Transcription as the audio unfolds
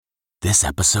This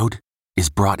episode is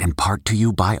brought in part to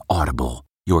you by Audible,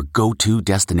 your go-to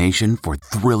destination for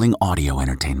thrilling audio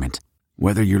entertainment.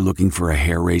 Whether you're looking for a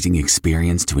hair-raising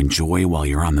experience to enjoy while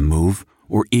you're on the move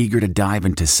or eager to dive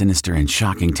into sinister and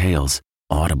shocking tales,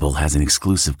 Audible has an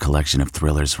exclusive collection of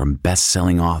thrillers from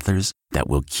best-selling authors that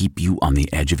will keep you on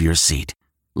the edge of your seat.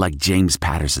 Like James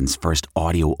Patterson's first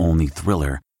audio-only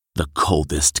thriller, The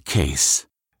Coldest Case.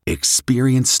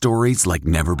 Experience stories like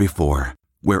never before,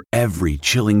 where every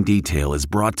chilling detail is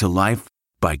brought to life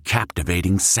by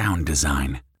captivating sound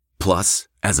design. Plus,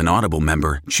 as an Audible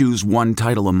member, choose one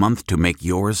title a month to make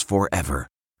yours forever.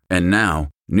 And now,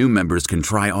 new members can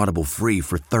try Audible free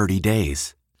for 30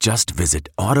 days. Just visit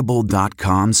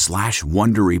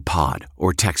audible.com/WonderyPod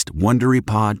or text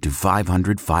WonderyPod to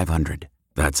 500-500.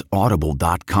 That's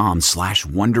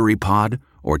audible.com/WonderyPod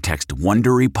or text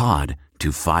WonderyPod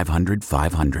to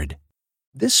 500-500.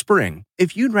 This spring,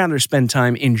 if you'd rather spend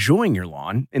time enjoying your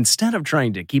lawn instead of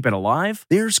trying to keep it alive,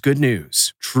 there's good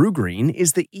news. TruGreen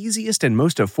is the easiest and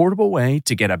most affordable way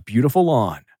to get a beautiful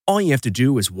lawn. All you have to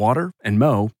do is water and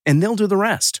mow, and they'll do the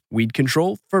rest. Weed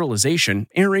control, fertilization,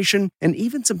 aeration, and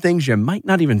even some things you might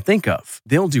not even think of.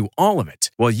 They'll do all of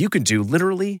it, while you can do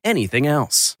literally anything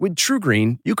else. With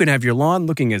TruGreen, you can have your lawn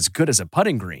looking as good as a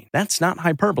putting green. That's not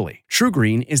hyperbole.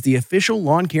 TruGreen is the official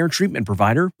lawn care treatment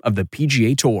provider of the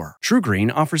PGA Tour.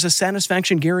 TruGreen offers a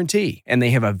satisfaction guarantee, and they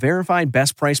have a verified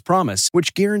best price promise,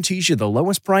 which guarantees you the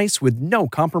lowest price with no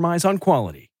compromise on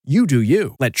quality. You do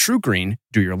you. Let TruGreen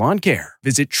do your lawn care.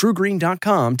 Visit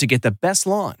TruGreen.com to get the best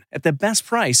lawn at the best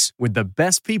price with the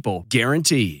best people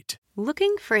guaranteed.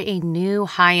 Looking for a new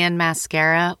high-end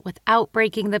mascara without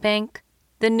breaking the bank?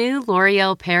 The new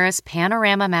L'Oreal Paris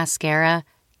Panorama Mascara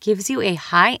gives you a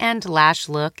high-end lash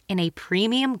look in a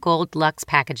premium gold luxe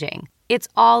packaging. It's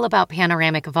all about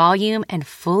panoramic volume and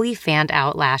fully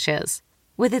fanned-out lashes.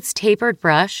 With its tapered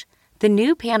brush, the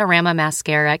new Panorama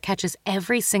Mascara catches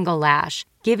every single lash,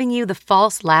 giving you the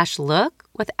false lash look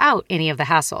without any of the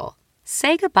hassle.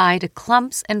 Say goodbye to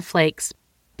clumps and flakes,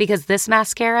 because this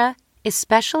mascara is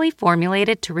specially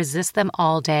formulated to resist them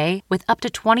all day with up to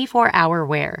 24-hour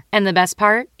wear. And the best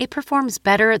part? It performs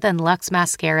better than Luxe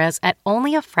mascaras at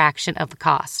only a fraction of the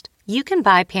cost. You can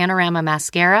buy Panorama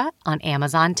Mascara on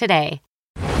Amazon today.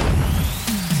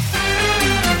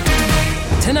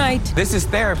 Tonight, this is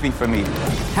therapy for me.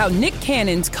 How Nick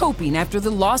Cannon's coping after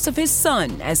the loss of his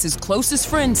son, as his closest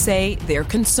friends say they're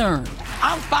concerned.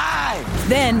 I'm 5.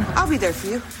 Then, I'll be there for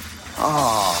you.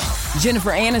 Oh.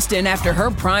 Jennifer Aniston after her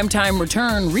primetime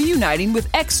return reuniting with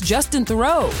ex-Justin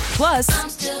Theroux. Plus, I'm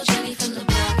still Jenny from the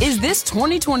block. Is this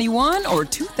 2021 or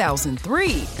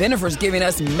 2003? Jennifer's giving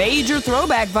us major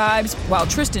throwback vibes while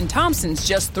Tristan Thompson's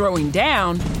just throwing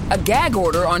down a gag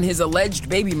order on his alleged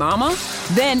baby mama.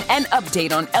 Then an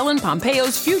update on Ellen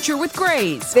Pompeo's future with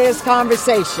Grays. There's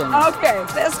conversation. Okay,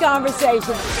 there's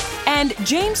conversation. And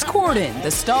James Corden,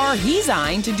 the star he's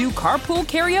eyeing to do carpool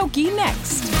karaoke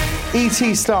next.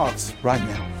 E.T. starts right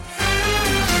now.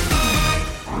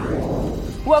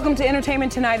 Welcome to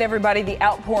Entertainment Tonight, everybody. The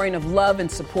outpouring of love and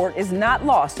support is not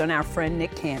lost on our friend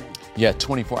Nick Cannon. Yet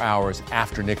 24 hours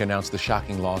after Nick announced the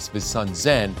shocking loss of his son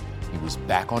Zen, he was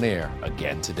back on air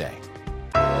again today.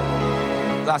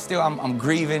 I'm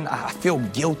grieving. I feel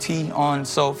guilty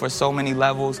for so many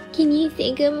levels. Can you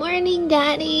say good morning,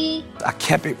 Daddy? I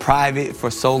kept it private for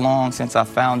so long since I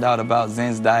found out about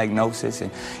Zen's diagnosis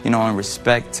and, in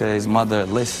respect to his mother,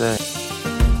 Alyssa.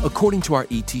 According to our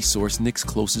ET source, Nick's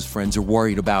closest friends are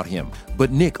worried about him. But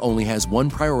Nick only has one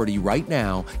priority right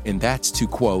now, and that's to,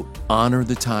 quote, honor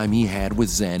the time he had with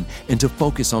Zen and to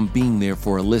focus on being there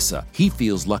for Alyssa. He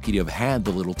feels lucky to have had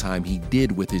the little time he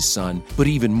did with his son, but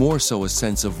even more so a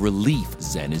sense of relief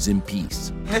Zen is in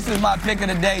peace. This is my pick of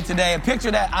the day today, a picture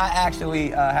that I actually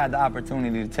had the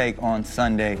opportunity to take on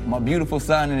Sunday. My beautiful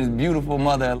son and his beautiful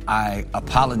mother. I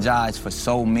apologize for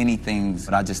so many things,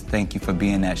 but I just thank you for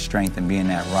being that strength and being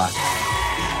that rock.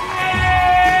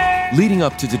 Leading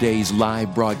up to today's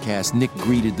live broadcast, Nick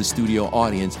greeted the studio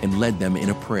audience and led them in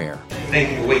a prayer.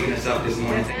 Thank you for waking us up this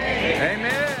morning.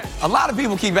 Amen. A lot of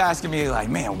people keep asking me, like,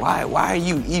 man, why are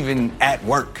you even at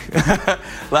work?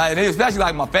 Especially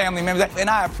like my family members. And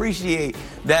I appreciate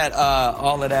that,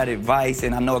 all of that advice,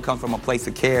 and I know it comes from a place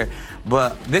of care.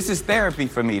 But this is therapy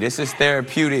for me. This is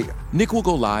therapeutic. Nick will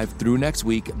go live through next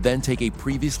week, then take a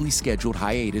previously scheduled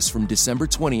hiatus from December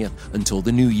 20th until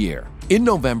the new year. In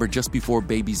November, just before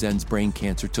baby Zen's brain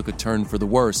cancer took a turn for the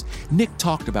worse, Nick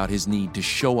talked about his need to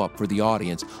show up for the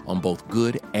audience on both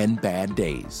good and bad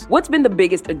days. What's been the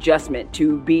biggest adjustment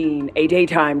to being a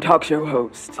daytime talk show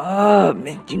host?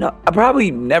 Man, I've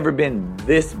probably never been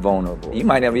this vulnerable. You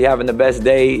might not be having the best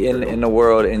day in the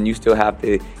world, and you still have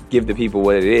to give the people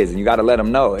what it is. And you got to let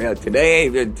them know, today,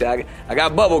 I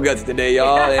got bubble guts today,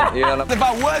 y'all. And, if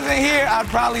I wasn't here, I'd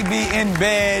probably be in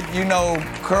bed,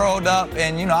 curled up.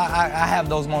 And, I have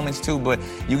those moments too. But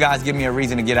you guys give me a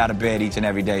reason to get out of bed each and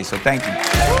every day. So thank you.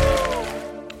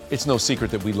 It's no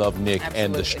secret that we love Nick. Absolutely.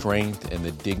 And the strength and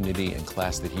the dignity and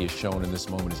class that he has shown in this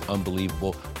moment is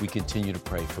unbelievable. We continue to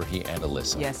pray for he and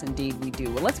Alyssa. Yes, indeed, we do.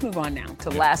 Well, let's move on now to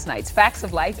last night's Facts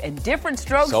of Life and Different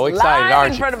Strokes. So excited, live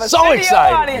aren't in front you? of a So studio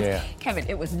excited. audience. Yeah. Kevin,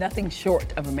 it was nothing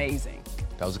short of amazing.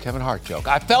 That was a Kevin Hart joke.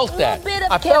 I felt that. A bit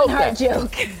of I Kevin felt Hart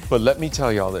that. joke. But let me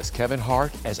tell y'all this. Kevin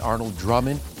Hart as Arnold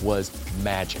Drummond was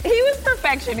magic. He was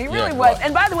perfection. He really was.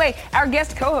 And by the way, our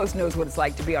guest co-host knows what it's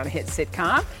like to be on a hit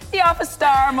sitcom. The Office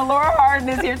star, Melora Hardin,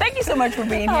 is here. Thank you so much for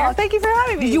being here. Oh, thank you for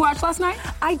having me. Did you watch last night?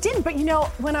 I didn't, but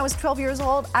when I was 12 years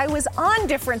old, I was on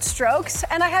Different Strokes,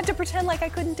 and I had to pretend like I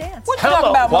couldn't dance. What you talking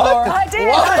about, Melora? I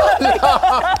did.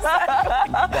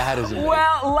 That is amazing.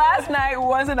 Well, last night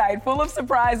was a night full of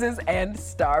surprises and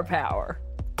star power.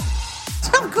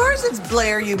 Of course it's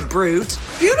Blair, you brute.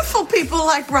 Beautiful people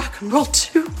like rock and roll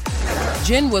too.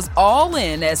 Jen was all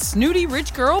in as snooty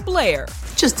rich girl Blair.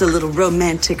 Just a little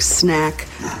romantic snack,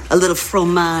 a little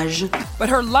fromage. But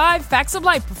her live Facts of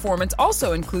Life performance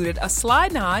also included a sly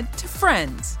nod to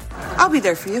Friends. I'll be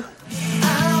there for you.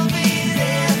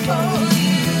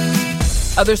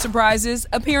 Other surprises,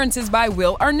 appearances by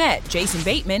Will Arnett, Jason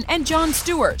Bateman, and Jon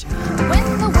Stewart.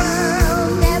 When the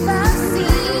world never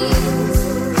seems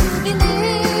to be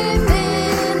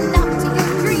living up to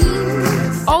your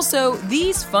dreams. Also,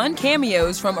 these fun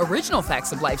cameos from original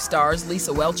Facts of Life stars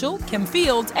Lisa Whelchel, Kim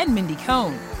Fields, and Mindy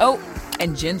Cohn. Oh,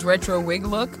 and Jen's retro wig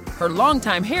look, her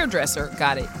longtime hairdresser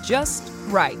got it just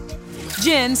right.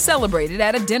 Jen celebrated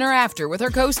at a dinner after with her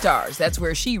co-stars. That's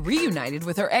where she reunited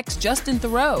with her ex Justin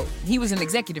Theroux. He was an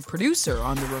executive producer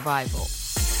on the revival.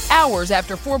 Hours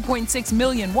after 4.6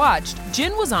 million watched,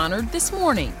 Jen was honored this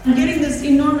morning. I'm getting this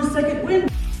enormous second win.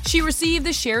 She received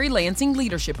the Sherry Lansing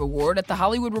Leadership Award at the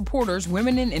Hollywood Reporter's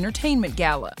Women in Entertainment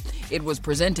Gala. It was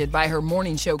presented by her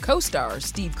morning show co-star,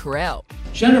 Steve Carell.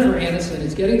 Jennifer Aniston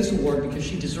is getting this award because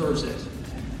she deserves it.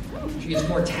 She is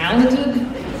more talented,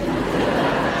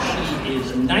 she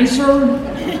is nicer,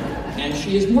 and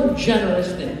she is more generous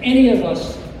than any of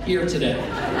us here today.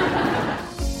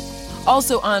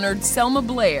 Also honored, Selma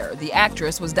Blair. The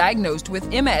actress was diagnosed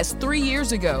with MS 3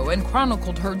 years ago and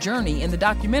chronicled her journey in the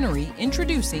documentary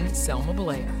Introducing Selma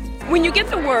Blair. When you get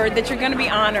the word that you're going to be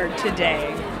honored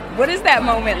today, what is that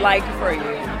moment like for you?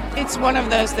 It's one of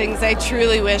those things I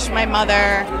truly wish my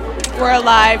mother were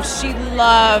alive. She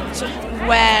loved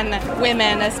when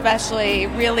women especially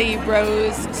really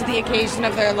rose to the occasion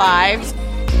of their lives.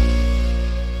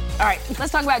 All right,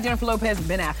 let's talk about Jennifer Lopez and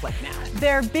Ben Affleck now.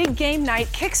 Their big game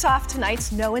night kicks off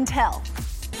tonight's No and Tell.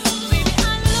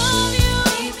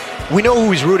 We know who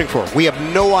he's rooting for. We have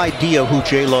no idea who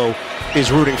J-Lo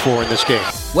is rooting for in this game.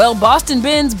 Well, Boston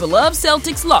Ben's beloved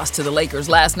Celtics lost to the Lakers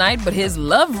last night, but his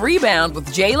love rebound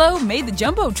with J-Lo made the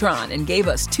Jumbotron and gave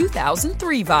us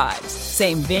 2003 vibes.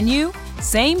 Same venue,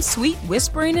 same sweet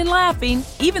whispering and laughing,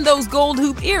 even those gold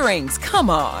hoop earrings, come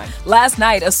on. Last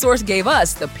night, a source gave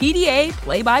us the PDA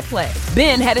play-by-play.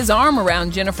 Ben had his arm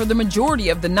around Jennifer the majority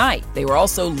of the night. They were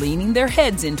also leaning their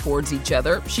heads in towards each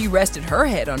other. She rested her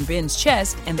head on Ben's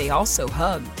chest, and they also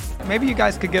hugged. Maybe you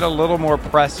guys could get a little more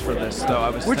press for this,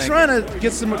 though. We're trying to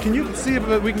get some. Can you see if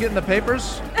we can get in the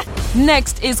papers?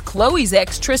 Next is Khloe's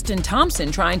ex Tristan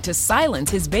Thompson trying to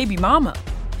silence his baby mama.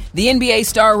 The NBA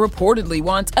star reportedly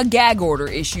wants a gag order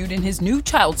issued in his new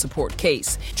child support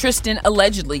case. Tristan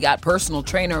allegedly got personal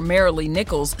trainer Marilee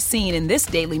Nichols seen in this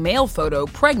Daily Mail photo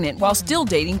pregnant while still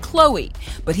dating Khloe.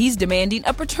 But he's demanding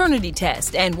a paternity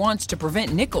test and wants to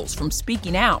prevent Nichols from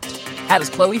speaking out. How does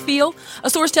Khloe feel? A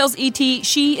source tells ET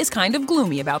she is kind of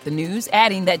gloomy about the news,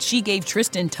 adding that she gave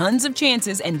Tristan tons of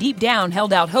chances and deep down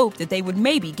held out hope that they would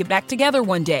maybe get back together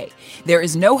one day. There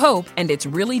is no hope, and it's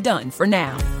really done for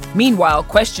now. Meanwhile,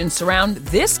 questions surround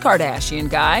this Kardashian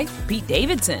guy, Pete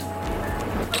Davidson.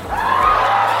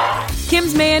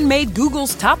 Kim's man made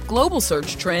Google's top global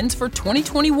search trends for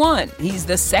 2021. He's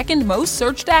the second most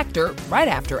searched actor, right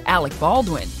after Alec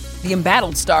Baldwin. The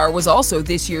embattled star was also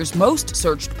this year's most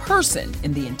searched person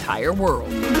in the entire world.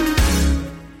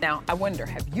 Now, I wonder,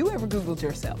 have you ever Googled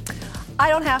yourself? I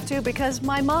don't have to because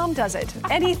my mom does it.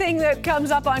 Anything that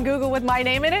comes up on Google with my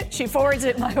name in it, she forwards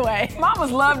it my way.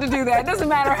 Mamas love to do that. It doesn't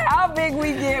matter how big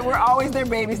we get, we're always their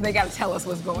babies and they got to tell us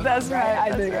what's going on. That's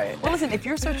right. That's right. Well, listen, if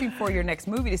you're searching for your next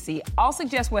movie to see, I'll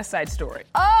suggest West Side Story.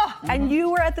 Oh, and you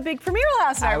were at the big premiere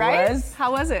last night, right? I was.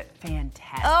 How was it?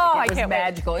 Fantastic. Oh, it was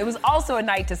magical. It was also a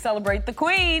night to celebrate the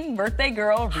queen, birthday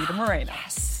girl, Rita Moreno.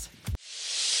 Yes.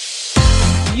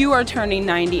 You are turning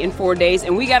 90 in 4 days,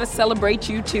 and we got to celebrate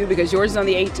you, too, because yours is on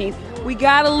the 18th. We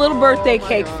got a little birthday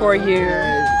cake for you.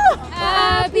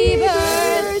 Happy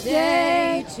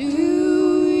birthday to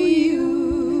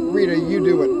you. Rita, you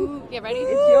do it. Get ready.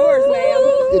 It's yours, ma'am.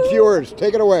 It's yours.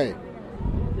 Take it away.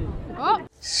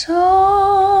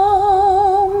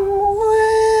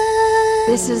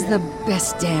 This is the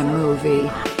best damn movie.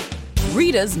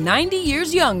 Rita's 90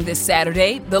 years young this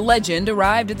Saturday. The legend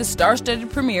arrived at the star-studded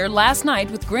premiere last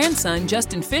night with grandson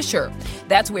Justin Fisher.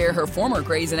 That's where her former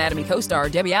Grey's Anatomy co-star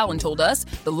Debbie Allen told us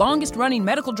the longest-running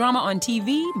medical drama on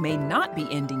TV may not be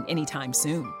ending anytime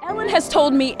soon. Ellen has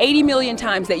told me 80 million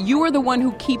times that you are the one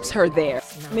who keeps her there.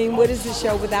 I mean, what is the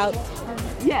show without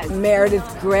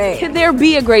Meredith Grey? Could there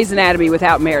be a Grey's Anatomy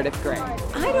without Meredith Grey?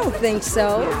 I don't think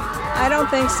so.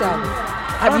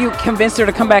 Have you convinced her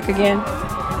to come back again?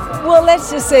 Well, let's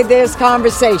just say there's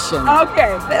conversation.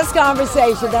 Okay. There's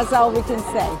conversation. That's all we can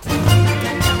say.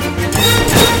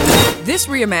 This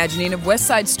reimagining of West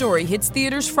Side Story hits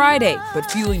theaters Friday, but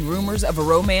fueling rumors of a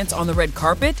romance on the red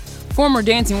carpet, former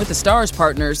Dancing with the Stars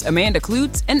partners Amanda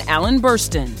Klutz and Alan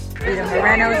Burstyn. Rita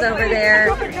Moreno's over there.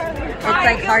 It's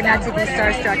like hard not to be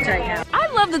starstruck right now. I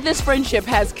love that this friendship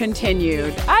has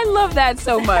continued. I love that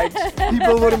so much.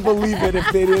 People wouldn't believe it if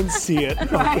they didn't see it.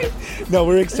 Right. No,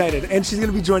 we're excited. And she's going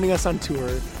to be joining us on tour.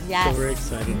 Yes. So we're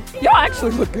excited. Y'all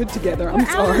actually look good together. I'm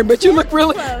sorry, but you look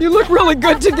really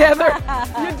good together.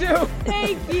 You do.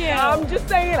 Thank you. I'm just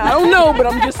saying. I don't know, but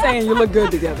I'm just saying you look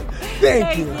good together.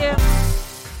 Thank you.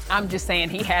 I'm just saying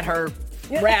he had her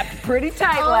wrapped pretty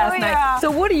tight last night.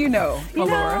 So what do you know,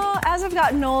 Laura? As I've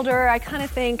gotten older, I kind of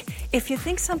think if you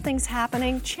think something's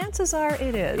happening, chances are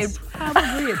it is. It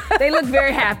probably is. They look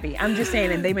very happy. I'm just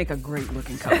saying, and they make a great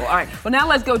looking couple. All right, well now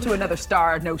let's go to another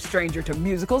star, no stranger to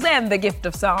musicals and the gift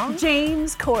of song.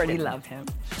 James Corden. We love him.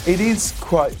 It is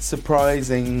quite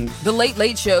surprising. The Late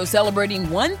Late Show celebrating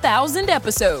 1,000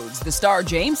 episodes. The star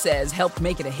James says helped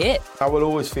make it a hit. I will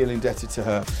always feel indebted to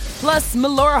her. Plus,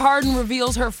 Melora Hardin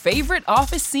reveals her favorite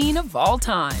office scene of all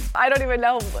time. I don't even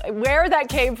know where that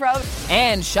came from.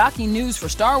 And shocking news for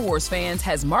Star Wars fans,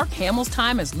 has Mark Hamill's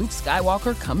time as Luke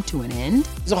Skywalker come to an end?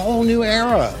 It's a whole new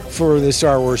era for the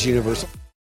Star Wars universe.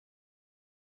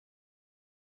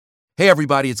 Hey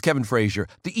everybody, it's Kevin Frazier.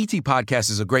 The ET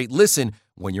Podcast is a great listen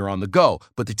when you're on the go,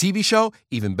 but the TV show,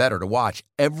 even better to watch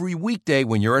every weekday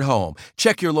when you're at home.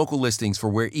 Check your local listings for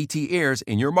where ET airs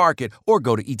in your market or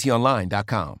go to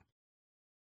etonline.com.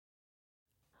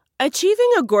 Achieving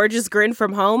a gorgeous grin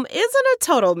from home isn't a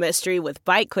total mystery with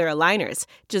Byte Clear aligners.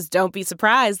 Just don't be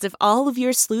surprised if all of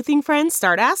your sleuthing friends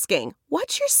start asking,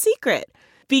 "What's your secret?"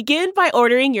 Begin by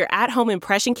ordering your at-home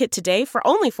impression kit today for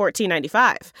only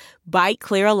 $14.95. Byte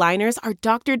Clear aligners are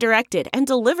doctor-directed and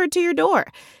delivered to your door.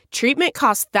 Treatment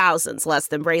costs thousands less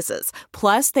than braces.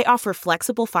 Plus, they offer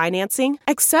flexible financing,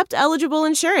 accept eligible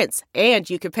insurance, and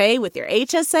you can pay with your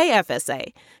HSA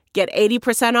FSA. Get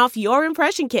 80% off your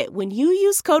impression kit when you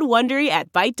use code WONDERY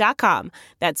at Byte.com.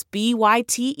 That's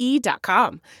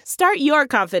BYTE.com. Start your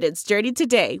confidence journey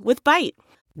today with Byte.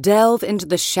 Delve into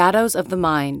the shadows of the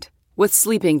mind with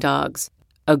Sleeping Dogs,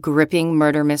 a gripping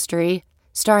murder mystery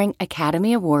starring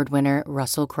Academy Award winner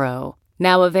Russell Crowe.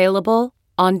 Now available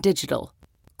on digital.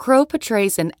 Crowe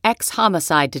portrays an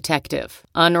ex-homicide detective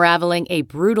unraveling a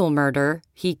brutal murder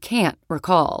he can't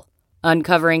recall.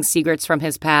 Uncovering secrets from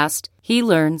his past, he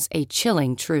learns a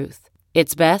chilling truth.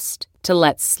 It's best to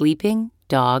let sleeping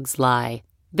dogs lie.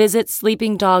 Visit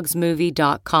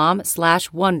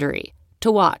sleepingdogsmovie.com/Wondery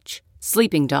to watch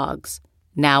Sleeping Dogs,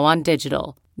 now on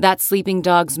digital. That's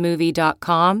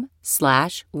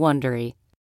sleepingdogsmovie.com/Wondery.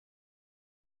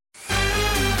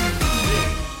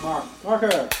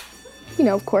 Marker. You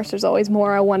know, of course, there's always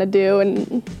more I want to do,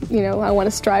 and, you know, I want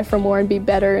to strive for more and be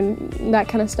better and that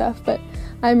kind of stuff, but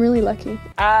I'm really lucky.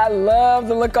 I love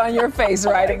the look on your face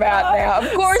right about now.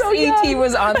 Of course, so E.T.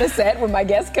 was on the set when my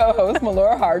guest co-host,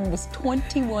 Melora Hardin, was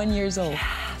 21 years old.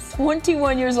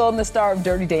 21 years old and the star of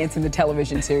Dirty Dancing, the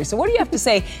television series. So what do you have to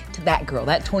say to that girl,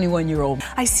 that 21-year-old?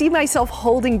 I see myself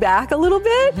holding back a little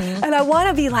bit, and I want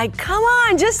to be like, come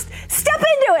on, just step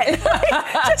into it.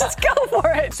 Just go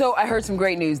for it. So I heard some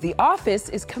great news. The Office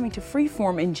is coming to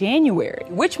Freeform in January.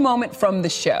 Which moment from the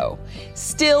show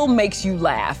still makes you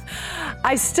laugh?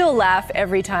 I still laugh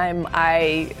every time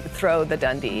I throw the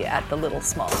Dundee at the little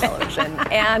small television.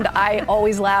 And I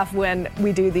always laugh when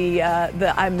we do the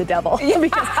I'm the devil.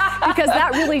 Because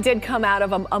that really did come out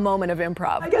of a moment of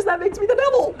improv. I guess that makes me the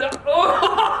devil.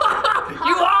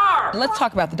 You are! Let's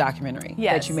talk about the documentary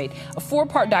that you made. A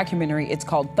 4-part documentary. It's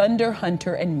called Thunder,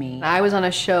 Hunter, and Me. I was on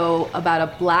a show about a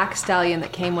black stallion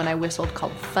that came when I whistled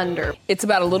called Thunder. It's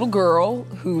about a little girl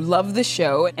who loved the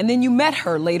show, and then you met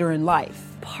her later in life.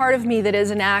 Part of me that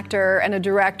is an actor and a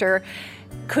director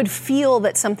could feel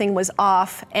that something was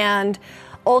off, and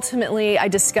ultimately I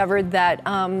discovered that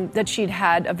that she'd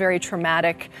had a very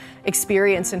traumatic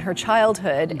experience in her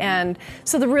childhood. And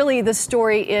so the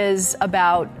story is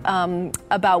about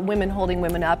women holding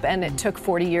women up, and it took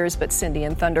 40 years, but Cindy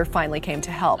and Thunder finally came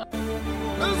to help.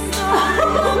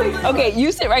 Okay,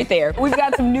 you sit right there. We've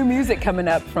got some new music coming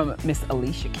up from Miss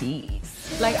Alicia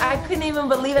Keys. Like, I couldn't even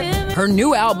believe it. Her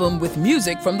new album with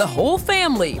music from the whole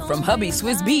family, from hubby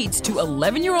Swizz Beatz to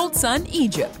 11-year-old son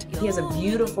Egypt. He has a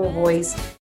beautiful voice.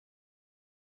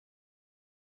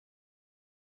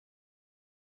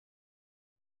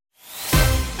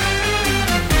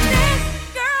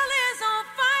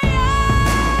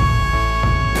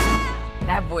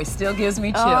 That voice still gives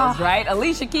me chills, right?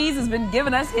 Alicia Keys has been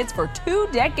giving us hits for 2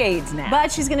 decades now. But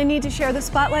she's gonna need to share the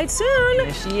spotlight soon.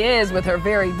 Yes, she is, with her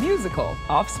very musical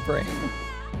offspring.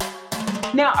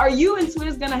 Now, are you and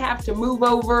Swizz gonna have to move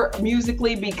over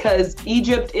musically because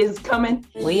Egypt is coming?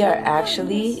 We are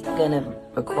actually gonna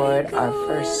record our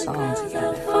first song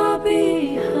together.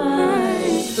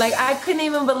 Like, I couldn't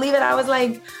even believe it. I was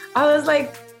like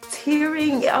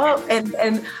tearing up, and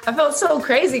I felt so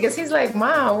crazy because he's like,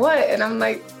 Mom, what? And I'm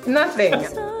like, nothing.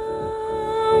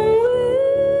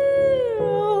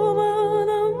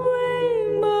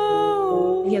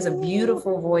 He has a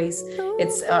beautiful voice.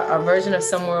 It's a version of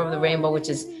Somewhere Over the Rainbow, which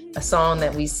is a song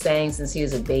that we sang since he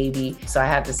was a baby. So I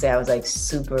have to say I was like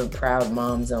super proud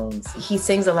mom zones. He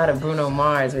sings a lot of Bruno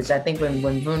Mars, which I think when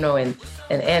Bruno and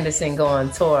Anderson go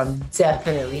on tour, I'm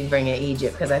definitely bringing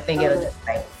Egypt, because I think it'll just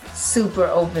like super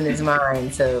open his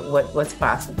mind to what's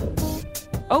possible.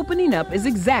 Opening up is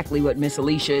exactly what Miss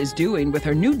Alicia is doing with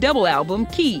her new double album,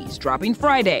 Keys, dropping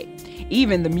Friday.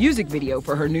 Even the music video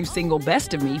for her new single,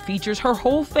 Best of Me, features her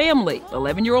whole family,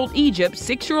 11-year-old Egypt,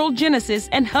 6-year-old Genesis,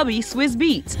 and hubby Swizz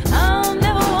Beatz. I'll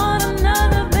never want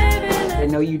another baby. I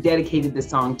know you dedicated the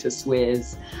song to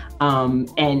Swizz,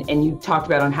 and you talked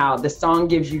about on how the song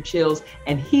gives you chills,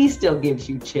 and he still gives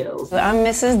you chills. I'm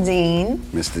Mrs. Dean.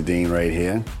 Mr. Dean right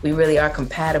here. We really are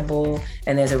compatible,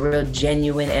 and there's a real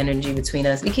genuine energy between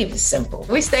us. We keep it simple.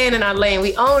 We staying in our lane,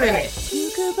 we owning it.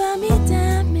 You could buy me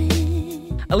diamonds.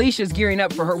 Alicia's gearing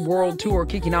up for her world tour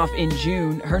kicking off in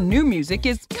June. Her new music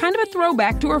is kind of a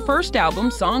throwback to her first album,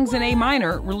 Songs in A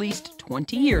Minor, released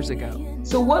 20 years ago.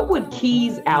 So what would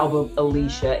Keys' album,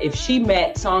 Alicia, if she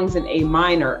met Songs in A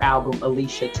Minor album,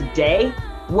 Alicia, today,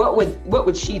 what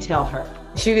would she tell her?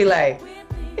 She'd be like,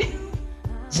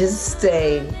 just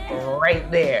stay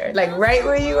right there. Like right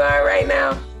where you are right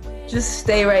now, just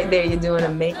stay right there. You're doing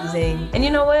amazing. And you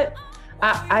know what?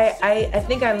 I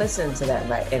think I listened to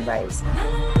that advice.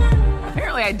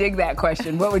 Apparently I dig that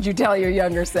question. What would you tell your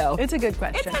younger self? It's a good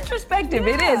question. It's introspective,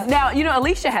 it is. Now, you know,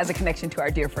 Alicia has a connection to our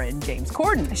dear friend James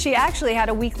Corden. She actually had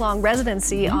a week-long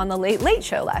residency on the Late Late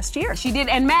Show last year. She did,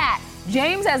 and Matt,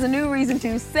 James has a new reason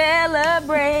to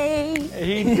celebrate.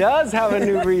 He does have a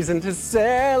new reason to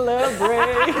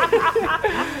celebrate.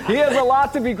 He has a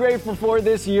lot to be grateful for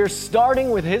this year, starting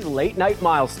with his late night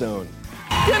milestone.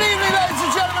 Good evening, ladies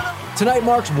and gentlemen. Tonight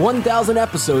marks 1,000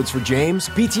 episodes for James.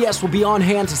 BTS will be on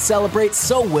hand to celebrate,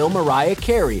 so will Mariah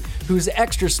Carey, who's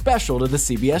extra special to the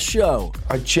CBS show.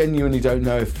 I genuinely don't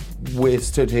know if we're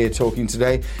stood here talking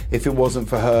today if it wasn't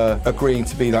for her agreeing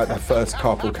to be like that first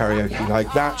carpool karaoke.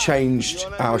 Like, that changed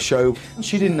our show.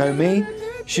 She didn't know me,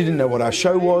 she didn't know what our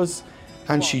show was,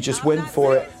 and she just went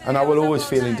for it, and I will always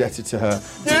feel indebted to her.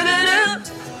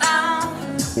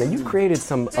 Now, you've created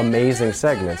some amazing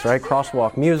segments, right?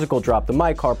 Crosswalk Musical, Drop the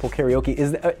Mic, Carpool Karaoke.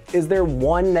 Is there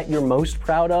one that you're most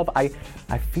proud of? I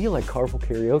feel like Carpool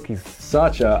Karaoke is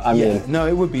such a, I mean... No,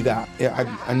 it would be that.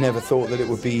 Yeah, I never thought that it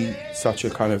would be such a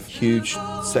kind of huge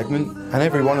segment. And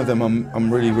every one of them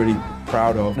I'm really, really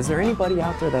proud of. Is there anybody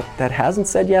out there that hasn't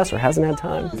said yes or hasn't had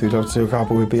time? If we'd love to do a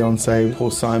couple with Beyonce,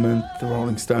 Paul Simon, the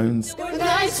Rolling Stones. The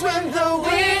nights when the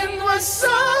wind was so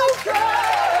cold.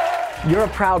 You're a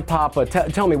proud papa.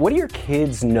 Tell me, what do your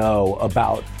kids know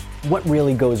about what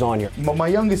really goes on here? My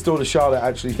youngest daughter, Charlotte,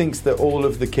 actually thinks that all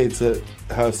of the kids at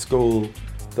her school,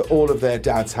 that all of their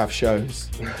dads have shows.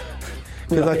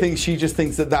 Because I think she just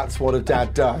thinks that that's what a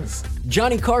dad does.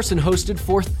 Johnny Carson hosted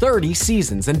for 30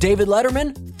 seasons, and David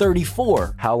Letterman,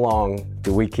 34. How long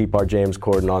do we keep our James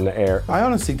Corden on the air? I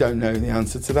honestly don't know the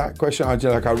answer to that question. I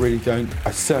really don't.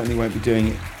 I certainly won't be doing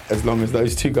it as long as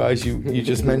those two guys you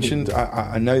just mentioned.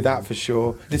 I know that for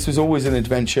sure. This was always an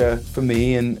adventure for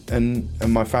me and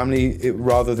my family,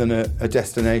 rather than a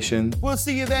destination. We'll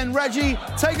see you then, Reggie.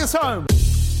 Take us home.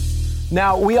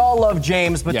 Now, we all love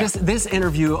James, but this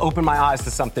interview opened my eyes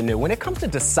to something new. When it comes to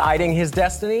deciding his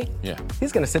destiny,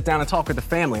 he's going to sit down and talk with the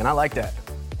family, and I like that.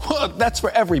 Well, that's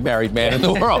for every married man in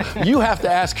the world. You have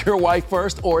to ask your wife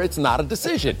first, or it's not a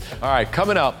decision. All right,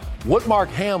 coming up, what Mark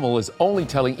Hamill is only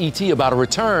telling E.T. about a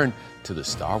return to the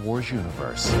Star Wars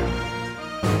universe.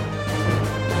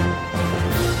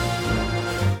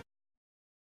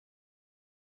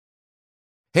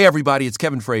 Hey, everybody, it's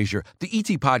Kevin Frazier. The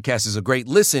E.T. podcast is a great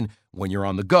listen when you're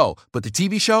on the go, but the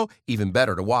TV show, even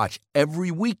better to watch every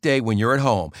weekday when you're at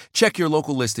home. Check your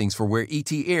local listings for where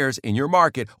E.T. airs in your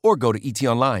market or go to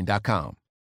etonline.com.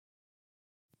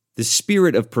 The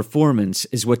spirit of performance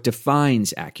is what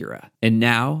defines Acura, and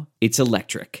now it's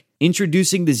electric.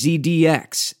 Introducing the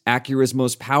ZDX, Acura's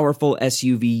most powerful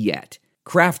SUV yet.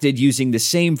 Crafted using the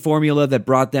same formula that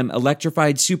brought them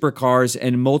electrified supercars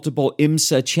and multiple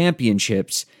IMSA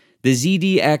championships, the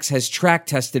ZDX has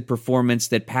track-tested performance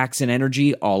that packs an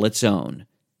energy all its own.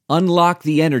 Unlock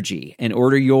the energy and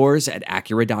order yours at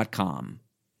Acura.com.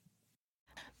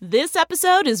 This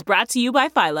episode is brought to you by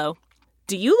Philo.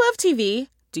 Do you love TV?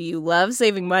 Do you love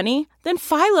saving money? Then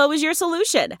Philo is your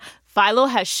solution. Philo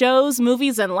has shows,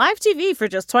 movies, and live TV for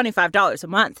just $25 a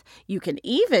month. You can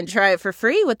even try it for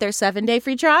free with their 7-day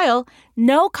free trial.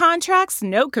 No contracts,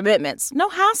 no commitments, no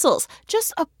hassles.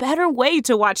 Just a better way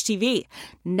to watch TV.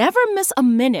 Never miss a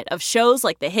minute of shows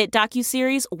like the hit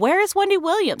docuseries Where is Wendy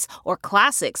Williams? Or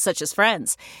classics such as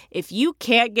Friends. If you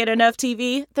can't get enough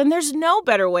TV, then there's no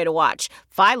better way to watch.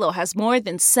 Philo has more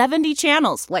than 70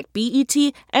 channels like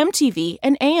BET, MTV,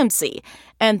 and AMC.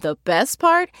 And the best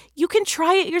part? You can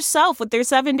try it yourself with their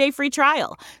 7-day free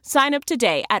trial. Sign up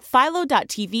today at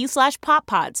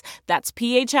philo.tv/poppods. That's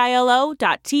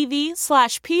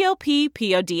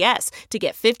philo.tv/POPPODS to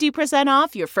get 50%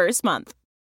 off your first month.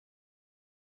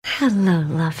 Hello,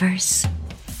 lovers.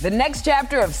 The next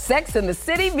chapter of Sex and the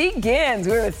City begins.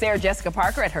 We're with Sarah Jessica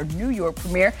Parker at her New York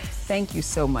premiere. Thank you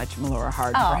so much, Melora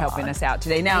Hardin, for helping us out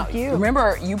today. Now,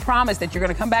 remember, you promised that you're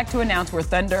going to come back to announce where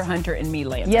Thunder, Hunter, and me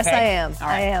land. Yes, okay? I am. All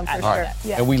right. I am, for All sure. right.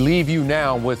 Yeah. And we leave you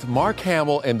now with Mark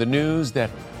Hamill and the news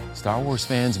that Star Wars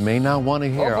fans may not want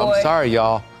to hear. Oh, boy. I'm sorry,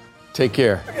 y'all. Take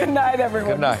care. Good night,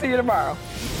 everyone. Good night. See you tomorrow.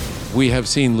 We have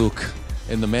seen Luke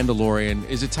in The Mandalorian.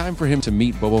 Is it time for him to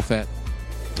meet Boba Fett?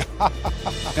 I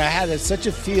had such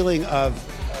a feeling of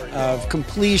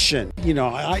completion. You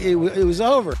know, it was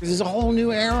over. This is a whole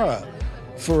new era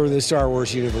for the Star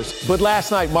Wars universe. But last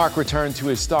night, Mark returned to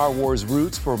his Star Wars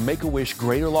roots for Make-A-Wish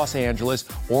Greater Los Angeles,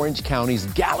 Orange County's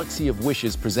Galaxy of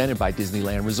Wishes presented by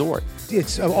Disneyland Resort.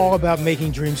 It's all about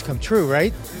making dreams come true,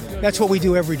 right? That's what we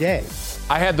do every day.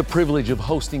 I had the privilege of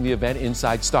hosting the event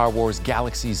inside Star Wars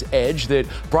Galaxy's Edge that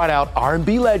brought out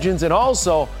R&B legends and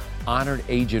also honored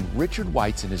agent Richard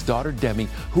Weitz and his daughter Demi,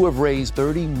 who have raised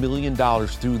 $30 million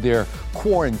through their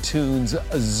Quarantunes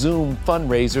Zoom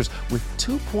fundraisers, with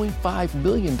 $2.5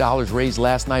 million raised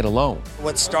last night alone.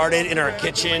 What started in our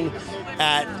kitchen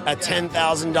at a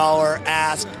 $10,000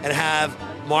 ask and have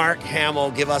Mark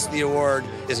Hamill give us the award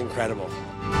is incredible.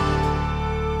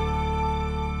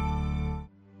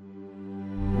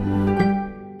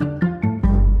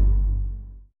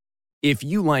 If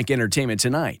you like Entertainment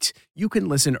Tonight, you can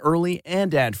listen early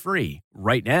and ad-free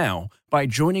right now by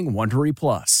joining Wondery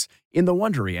Plus in the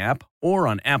Wondery app or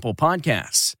on Apple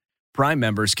Podcasts. Prime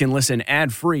members can listen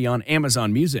ad-free on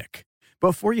Amazon Music.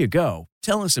 Before you go,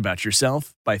 tell us about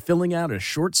yourself by filling out a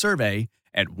short survey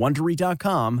at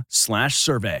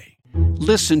Wondery.com/survey.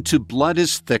 Listen to Blood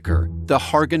is Thicker, The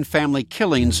Hargan Family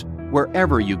Killings,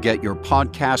 wherever you get your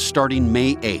podcast starting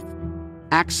May 8th.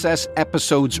 Access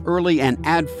episodes early and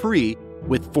ad-free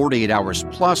with 48 Hours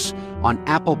Plus on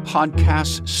Apple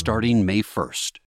Podcasts starting May 1st.